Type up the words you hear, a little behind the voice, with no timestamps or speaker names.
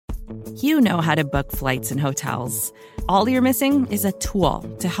You know how to book flights and hotels. All you're missing is a tool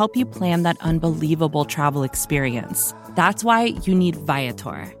to help you plan that unbelievable travel experience. That's why you need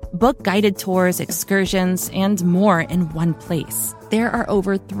Viator. Book guided tours, excursions, and more in one place. There are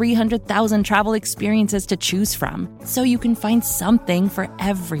over 300,000 travel experiences to choose from, so you can find something for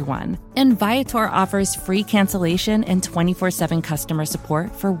everyone. And Viator offers free cancellation and 24/7 customer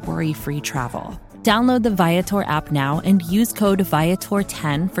support for worry-free travel. Download the Viator app now and use code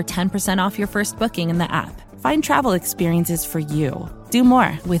Viator10 for 10% off your first booking in the app. Find travel experiences for you. Do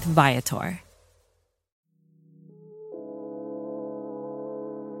more with Viator.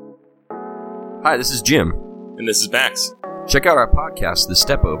 Hi, this is Jim. And this is Max. Check out our podcast, The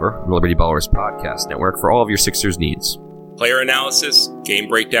Step Over, the Liberty Ballers Podcast Network, for all of your Sixers needs. Player analysis, game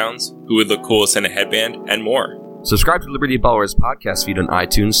breakdowns, who would look coolest in a headband, and more. Subscribe to Liberty Ballers podcast feed on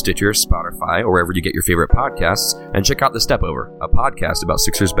iTunes, Stitcher, Spotify, or wherever you get your favorite podcasts, and check out The Step Over, a podcast about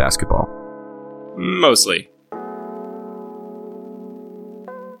Sixers basketball. Mostly.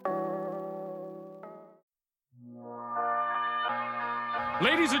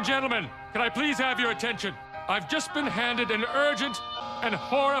 Ladies and gentlemen, can I please have your attention? I've just been handed an urgent and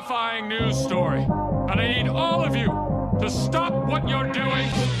horrifying news story, and I need all of you to stop what you're doing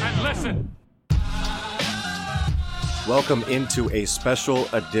and listen. Welcome into a special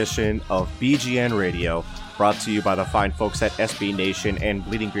edition of BGN Radio, brought to you by the fine folks at SB Nation and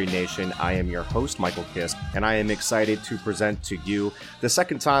Bleeding Green Nation. I am your host, Michael Kisk, and I am excited to present to you the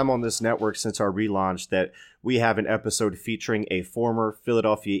second time on this network since our relaunch that we have an episode featuring a former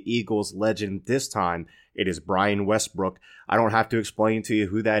Philadelphia Eagles legend. This time, it is Brian Westbrook. I don't have to explain to you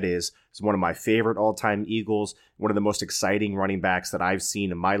who that is. He's one of my favorite all-time Eagles, one of the most exciting running backs that I've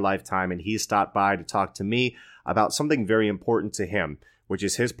seen in my lifetime, and he stopped by to talk to me about something very important to him, which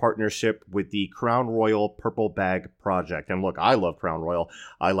is his partnership with the Crown Royal Purple Bag Project. And look, I love Crown Royal.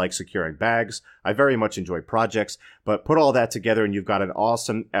 I like securing bags. I very much enjoy projects, but put all that together and you've got an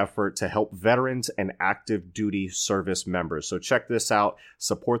awesome effort to help veterans and active duty service members. So check this out.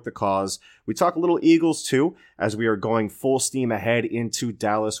 Support the cause. We talk a little Eagles too, as we are going full steam ahead into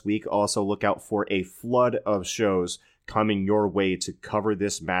Dallas week. Also look out for a flood of shows coming your way to cover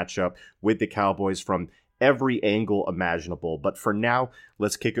this matchup with the Cowboys from every angle imaginable. But for now,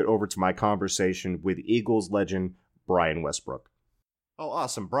 let's kick it over to my conversation with Eagles legend Brian Westbrook. Oh,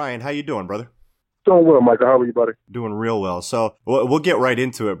 awesome. Brian, how you doing, brother? Doing well, Michael. How are you, buddy? Doing real well. So we'll get right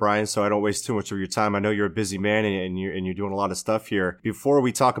into it, Brian, so I don't waste too much of your time. I know you're a busy man and you're doing a lot of stuff here. Before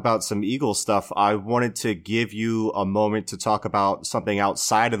we talk about some Eagles stuff, I wanted to give you a moment to talk about something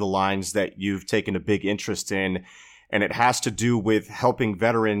outside of the lines that you've taken a big interest in, and it has to do with helping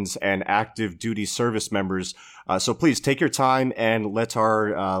veterans and active duty service members. So please take your time and let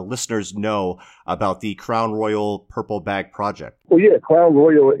our listeners know about the Crown Royal Purple Bag Project. Well, yeah, Crown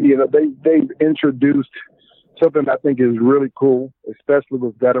Royal, they've introduced something I think is really cool, especially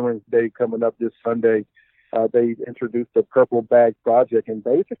with Veterans Day coming up this Sunday. They introduced the Purple Bag Project, and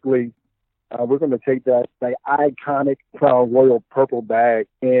basically we're going to take that iconic Crown Royal Purple Bag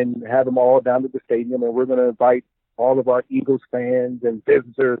and have them all down to the stadium, and we're going to invite all of our Eagles fans and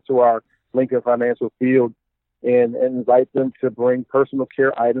visitors to our Lincoln Financial Field and invite them to bring personal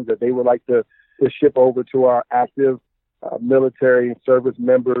care items that they would like to ship over to our active military and service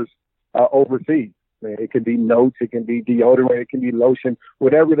members overseas. It can be notes, it can be deodorant, it can be lotion,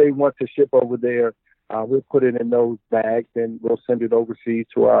 whatever they want to ship over there. We'll put it in those bags and we'll send it overseas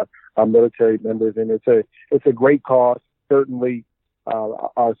to our military members. And it's a great cause. Certainly,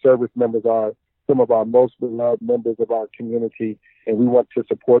 our service members are some of our most beloved members of our community, and we want to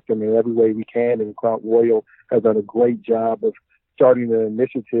support them in every way we can. And Crown Royal has done a great job of starting an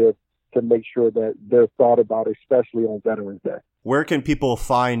initiative to make sure that they're thought about, especially on Veterans Day. Where can people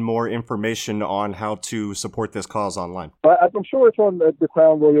find more information on how to support this cause online? I'm sure it's on the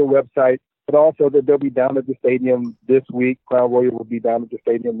Crown Royal website, but also that they'll be down at the stadium this week. Crown Royal will be down at the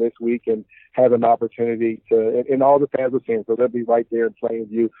stadium this week and have an opportunity to, and all the fans will see them. So they'll be right there in plain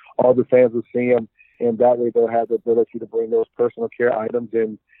view. All the fans will see them, and that way they'll have the ability to bring those personal care items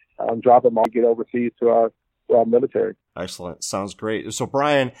and drop them off, get overseas to our military. Excellent. Sounds great. So,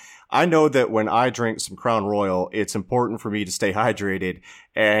 Brian, I know that when I drink some Crown Royal, it's important for me to stay hydrated.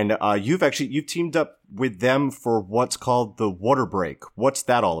 And you've teamed up with them for what's called the water break. What's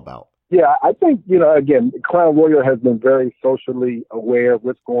that all about? Yeah, I think, again, Crown Royal has been very socially aware of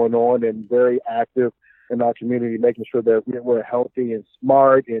what's going on and very active in our community, making sure that we're healthy and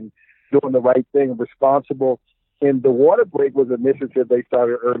smart and doing the right thing and responsible. And the water break was an initiative they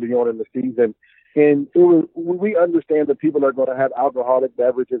started early on in the season. And we understand that people are going to have alcoholic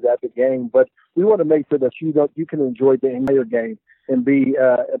beverages at the game, but we want to make sure that you can enjoy the entire game and be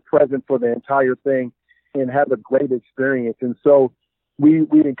present for the entire thing and have a great experience. And so we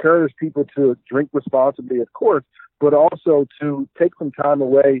encourage people to drink responsibly, of course, but also to take some time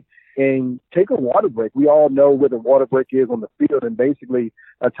away and take a water break. We all know where the water break is on the field, and basically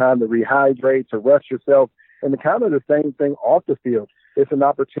a time to rehydrate, to rest yourself, and kind of the same thing off the field. It's an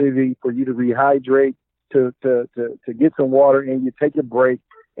opportunity for you to rehydrate, to get some water, and you take a break,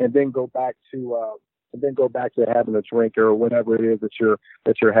 and then go back to having a drink or whatever it is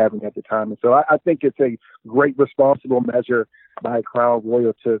that you're having at the time. And so I think it's a great responsible measure by Crown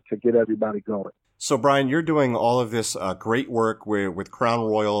Royal to get everybody going. So, Brian, you're doing all of this great work with Crown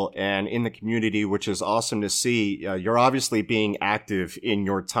Royal and in the community, which is awesome to see. You're obviously being active in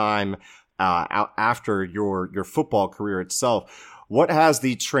your time after your football career itself. What has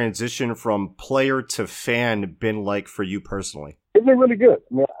the transition from player to fan been like for you personally? It's been really good.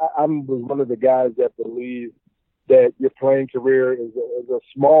 I mean, I was one of the guys that believe that your playing career is a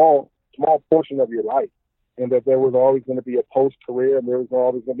small portion of your life, and that there was always going to be a post-career, and there was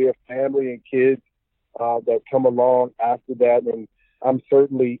always going to be a family and kids that come along after that. And I'm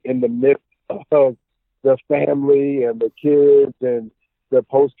certainly in the midst of the family and the kids and the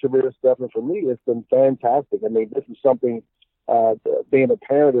post-career stuff. And for me, it's been fantastic. I mean, this is something, being a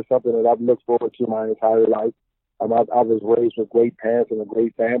parent is something that I've looked forward to my entire life. I was raised with great parents and a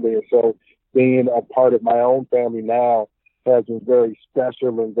great family. And so being a part of my own family now has been very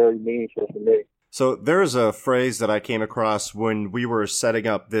special and very meaningful for me. So there's a phrase that I came across when we were setting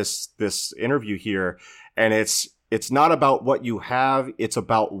up this interview here, and it's not about what you have, it's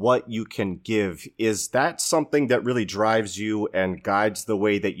about what you can give. Is that something that really drives you and guides the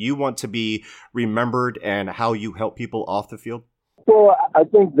way that you want to be remembered and how you help people off the field? Well, I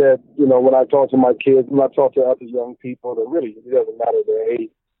think that, when I talk to my kids, when I talk to other young people, that really it doesn't matter their age,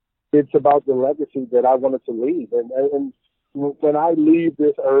 it's about the legacy that I wanted to leave. And when I leave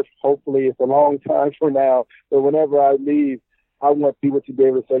this earth, hopefully it's a long time from now, but whenever I leave, I want people to be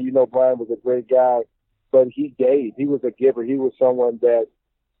able to say, Brian was a great guy, but he gave. He was a giver. He was someone that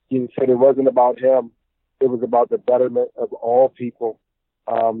he said it wasn't about him. It was about the betterment of all people.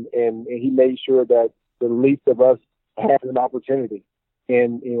 And he made sure that the least of us had an opportunity.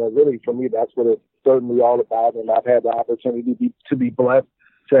 And, really for me, that's what it's certainly all about. And I've had the opportunity to be blessed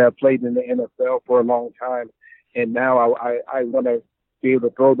to have played in the NFL for a long time. And now I want to be able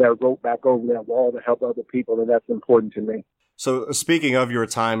to throw that rope back over that wall to help other people, and that's important to me. So speaking of your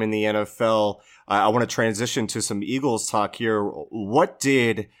time in the NFL, I want to transition to some Eagles talk here. What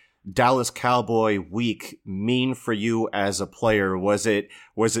did Dallas Cowboy week mean for you as a player? Was it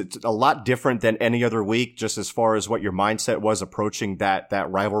a lot different than any other week, just as far as what your mindset was approaching that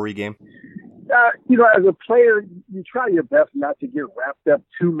rivalry game? As a player, you try your best not to get wrapped up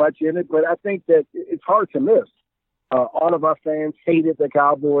too much in it, but I think that it's hard to miss. All of our fans hated the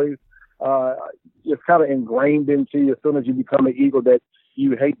Cowboys. It's kind of ingrained into you as soon as you become an Eagle that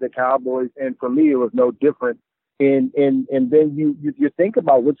you hate the Cowboys. And for me, it was no different. And then you think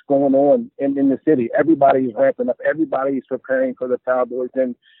about what's going on in the city. Everybody is ramping up. Everybody is preparing for the Cowboys.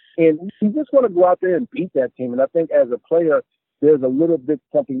 And you just want to go out there and beat that team. And I think as a player, there's a little bit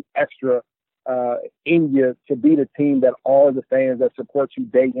something extra in you to beat a team that all of the fans that support you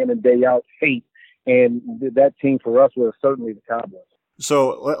day in and day out hate. And that team for us was certainly the Cowboys.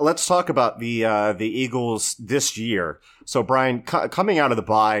 So let's talk about the Eagles this year. So Brian, coming out of the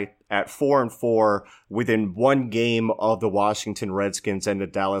bye at 4-4, within one game of the Washington Redskins and the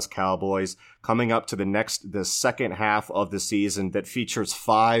Dallas Cowboys, coming up to the second half of the season that features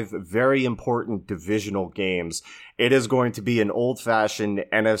 5 very important divisional games. It is going to be an old-fashioned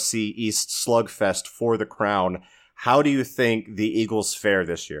NFC East slugfest for the crown. How do you think the Eagles fare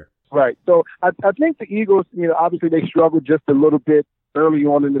this year? Right. So I think the Eagles, obviously they struggled just a little bit early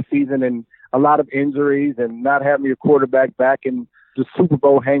on in the season, and a lot of injuries and not having your quarterback back, and the Super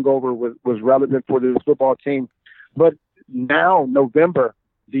Bowl hangover was relevant for this football team. But now, November,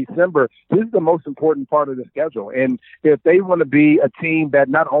 December, this is the most important part of the schedule. And if they want to be a team that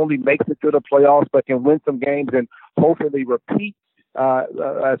not only makes it to the playoffs, but can win some games and hopefully repeat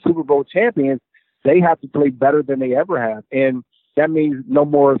Super Bowl champions, they have to play better than they ever have. And that means no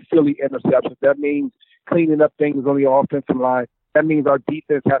more silly interceptions. That means cleaning up things on the offensive line. That means our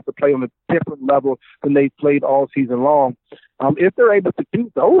defense has to play on a different level than they've played all season long. If they're able to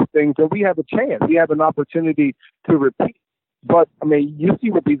do those things, then we have a chance. We have an opportunity to repeat. But, you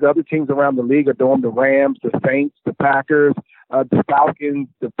see what these other teams around the league are doing, the Rams, the Saints, the Packers, the Falcons,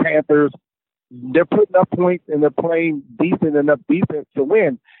 the Panthers. They're putting up points and they're playing decent enough defense to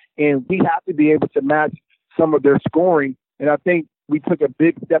win. and we have to be able to match some of their scoring. And I think we took a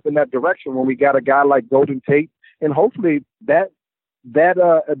big step in that direction when we got a guy like Golden Tate, and hopefully that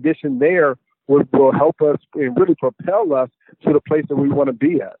addition there will help us and really propel us to the place that we want to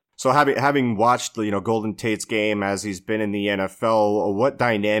be at. So having watched, Golden Tate's game as he's been in the NFL, what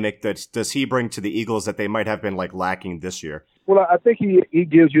dynamic does he bring to the Eagles that they might have been lacking this year? Well, I think he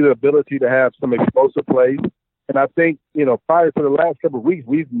gives you the ability to have some explosive plays. And I think, prior to the last couple of weeks,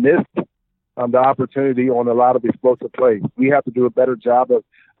 we've missed the opportunity on a lot of explosive plays. We have to do a better job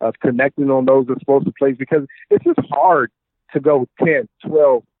of connecting on those explosive plays because it's just hard to go 10,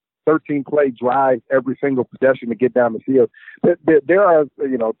 12, 13-play drive every single possession to get down the field. There are,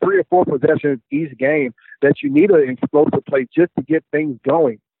 3 or 4 possessions each game that you need an explosive play just to get things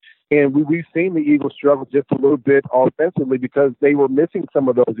going. And we've seen the Eagles struggle just a little bit offensively because they were missing some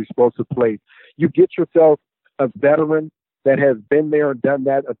of those explosive plays. You get yourself a veteran that has been there and done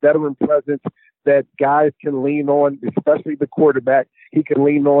that, a veteran presence that guys can lean on, especially the quarterback. He can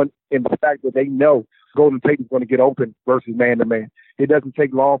lean on in the fact that they know Golden Tate is going to get open versus man-to-man. It doesn't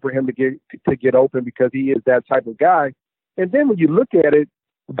take long for him to get open because he is that type of guy. And then when you look at it,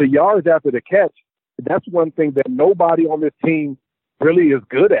 the yards after the catch, that's one thing that nobody on this team really is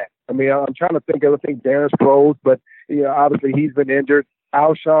good at. I mean, I'm trying to think of, I think Darren Sproles, but obviously he's been injured.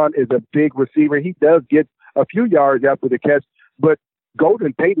 Alshon is a big receiver. He does get a few yards after the catch, but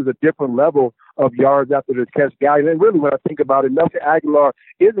Golden Tate is a different level of yards after the catch guy. And really, when I think about it, Nelson Aguilar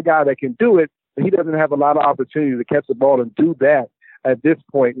is a guy that can do it, but he doesn't have a lot of opportunity to catch the ball and do that at this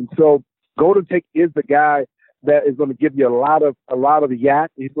point. And so Golden Tate is the guy that is going to give you a lot of the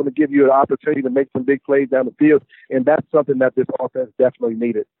yak. He's going to give you an opportunity to make some big plays down the field, and that's something that this offense definitely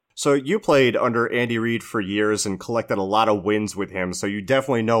needed. So you played under Andy Reid for years and collected a lot of wins with him, so you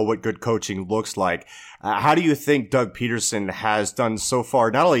definitely know what good coaching looks like. How do you think Doug Peterson has done so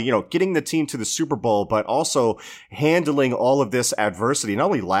far, not only, getting the team to the Super Bowl, but also handling all of this adversity, not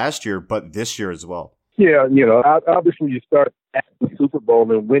only last year, but this year as well? Yeah, obviously you start at the Super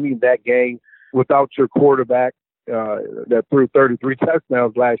Bowl and winning that game without your quarterback that threw 33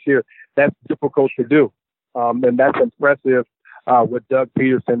 touchdowns last year. That's difficult to do, and that's impressive. What Doug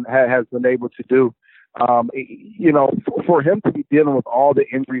Peterson has been able to do. For him to be dealing with all the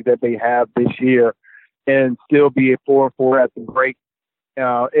injuries that they have this year and still be at 4-4 at the break,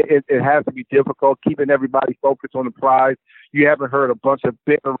 it has to be difficult, keeping everybody focused on the prize. You haven't heard a bunch of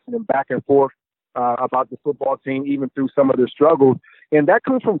bickering and back and forth about the football team, even through some of their struggles. And that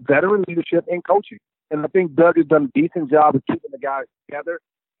comes from veteran leadership and coaching. And I think Doug has done a decent job of keeping the guys together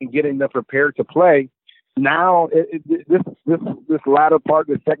and getting them prepared to play. Now, this latter part,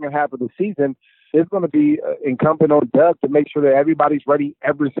 the second half of the season, is going to be incumbent on Doug to make sure that everybody's ready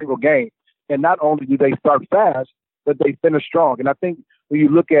every single game. And not only do they start fast, but they finish strong. And I think when you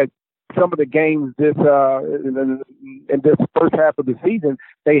look at some of the games in this first half of the season,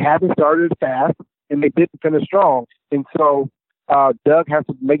 they haven't started fast and they didn't finish strong. And so Doug has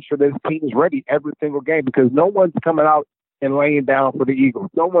to make sure that his team is ready every single game because no one's coming out and laying down for the Eagles.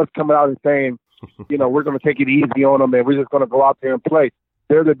 No one's coming out and saying, we're going to take it easy on them and we're just going to go out there and play.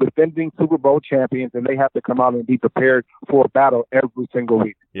 They're the defending Super Bowl champions, and they have to come out and be prepared for a battle every single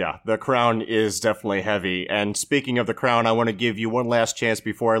week. Yeah, the crown is definitely heavy. And speaking of the crown, I want to give you one last chance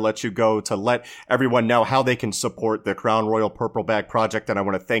before I let you go to let everyone know how they can support the Crown Royal Purple Bag Project. And I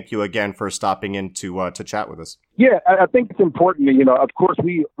want to thank you again for stopping in to chat with us. Yeah, I think it's important. Of course,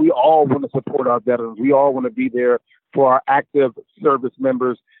 we all want to support our veterans. We all want to be there for our active service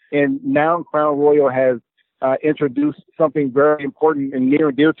members. And now Crown Royal has introduced something very important and near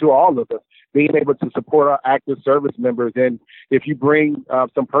and dear to all of us, being able to support our active service members. And if you bring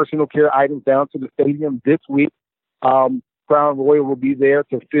some personal care items down to the stadium this week, Crown Royal will be there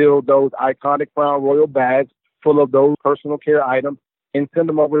to fill those iconic Crown Royal bags full of those personal care items and send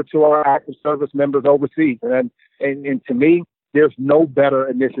them over to our active service members overseas. And to me, there's no better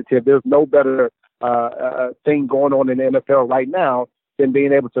initiative. There's no better thing going on in the NFL right now than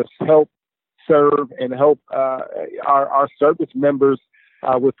being able to help serve and help our service members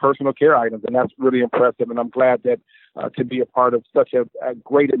with personal care items. And that's really impressive. And I'm glad that to be a part of such a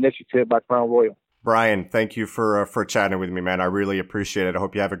great initiative by Crown Royal. Brian, thank you for chatting with me, man. I really appreciate it. I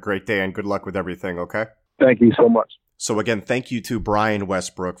hope you have a great day and good luck with everything. Okay. Thank you so much. So again, thank you to Brian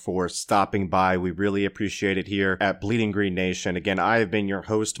Westbrook for stopping by. We really appreciate it here at Bleeding Green Nation. Again, I have been your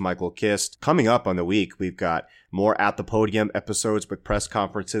host, Michael Kist. Coming up on the week, we've got more At the Podium episodes with press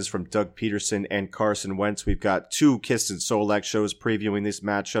conferences from Doug Peterson and Carson Wentz. We've got 2 Kist and Solak shows previewing this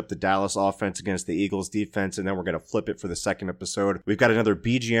matchup, the Dallas offense against the Eagles defense, and then we're going to flip it for the second episode. We've got another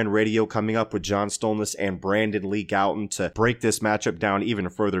BGN Radio coming up with John Stolnis and Brandon Lee Gouton to break this matchup down even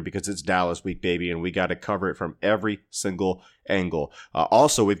further because it's Dallas week, baby, and we got to cover it from every single angle.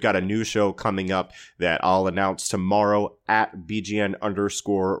 Also, we've got a new show coming up that I'll announce tomorrow at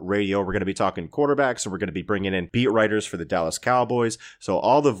BGN_radio. We're going to be talking quarterbacks, and we're going to be bringing in beat writers for the Dallas Cowboys. So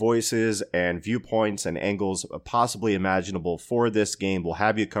all the voices and viewpoints and angles possibly imaginable for this game, we'll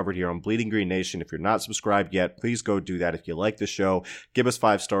have you covered here on Bleeding Green Nation. If you're not subscribed yet, please go do that. If you like the show, give us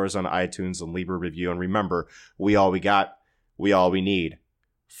 5 stars on iTunes and leave a review. And remember, we all we got, we all we need.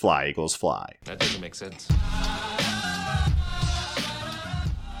 Fly, Eagles, fly. That doesn't make sense.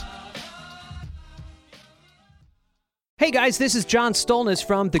 Hey guys, this is John Stolnis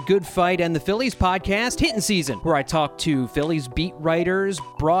from The Good Fight and the Phillies podcast, Hittin' Season, where I talk to Phillies beat writers,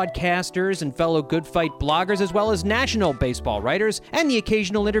 broadcasters, and fellow Good Fight bloggers, as well as national baseball writers, and the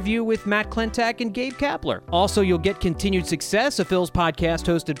occasional interview with Matt Klentak and Gabe Kapler. Also, you'll get Continued Success, a Phil's podcast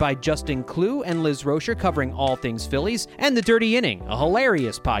hosted by Justin Klugh and Liz Rocher, covering all things Phillies, and The Dirty Inning, a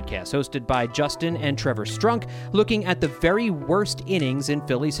hilarious podcast hosted by Justin and Trevor Strunk, looking at the very worst innings in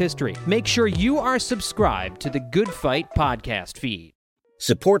Phillies history. Make sure you are subscribed to The Good Fight podcast feed.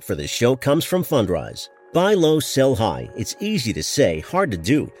 Support for this show comes from Fundrise. Buy low, sell high. It's easy to say, hard to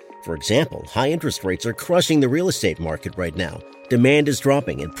do. For example, high interest rates are crushing the real estate market right now. Demand is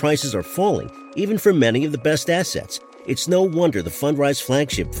dropping and prices are falling, even for many of the best assets. It's no wonder the Fundrise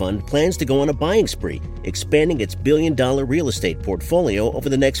Flagship Fund plans to go on a buying spree, expanding its billion-dollar real estate portfolio over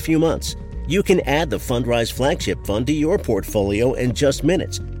the next few months. You can add the Fundrise Flagship Fund to your portfolio in just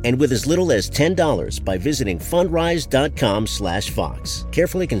minutes, and with as little as $10 by visiting fundrise.com/Fox.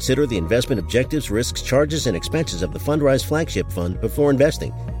 Carefully consider the investment objectives, risks, charges, and expenses of the Fundrise Flagship Fund before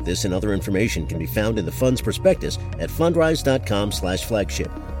investing. This and other information can be found in the fund's prospectus at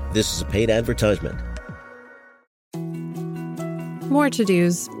fundrise.com/flagship. This is a paid advertisement. More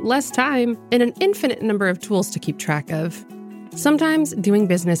to-dos, less time, and an infinite number of tools to keep track of. Sometimes doing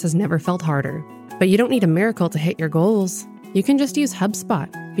business has never felt harder, but you don't need a miracle to hit your goals. You can just use HubSpot,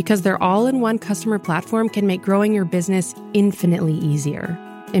 because their all-in-one customer platform can make growing your business infinitely easier.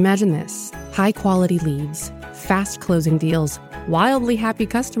 Imagine this: high-quality leads, fast closing deals, wildly happy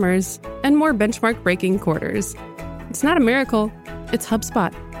customers, and more benchmark-breaking quarters. It's not a miracle, it's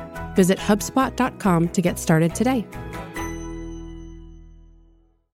HubSpot. Visit HubSpot.com to get started today.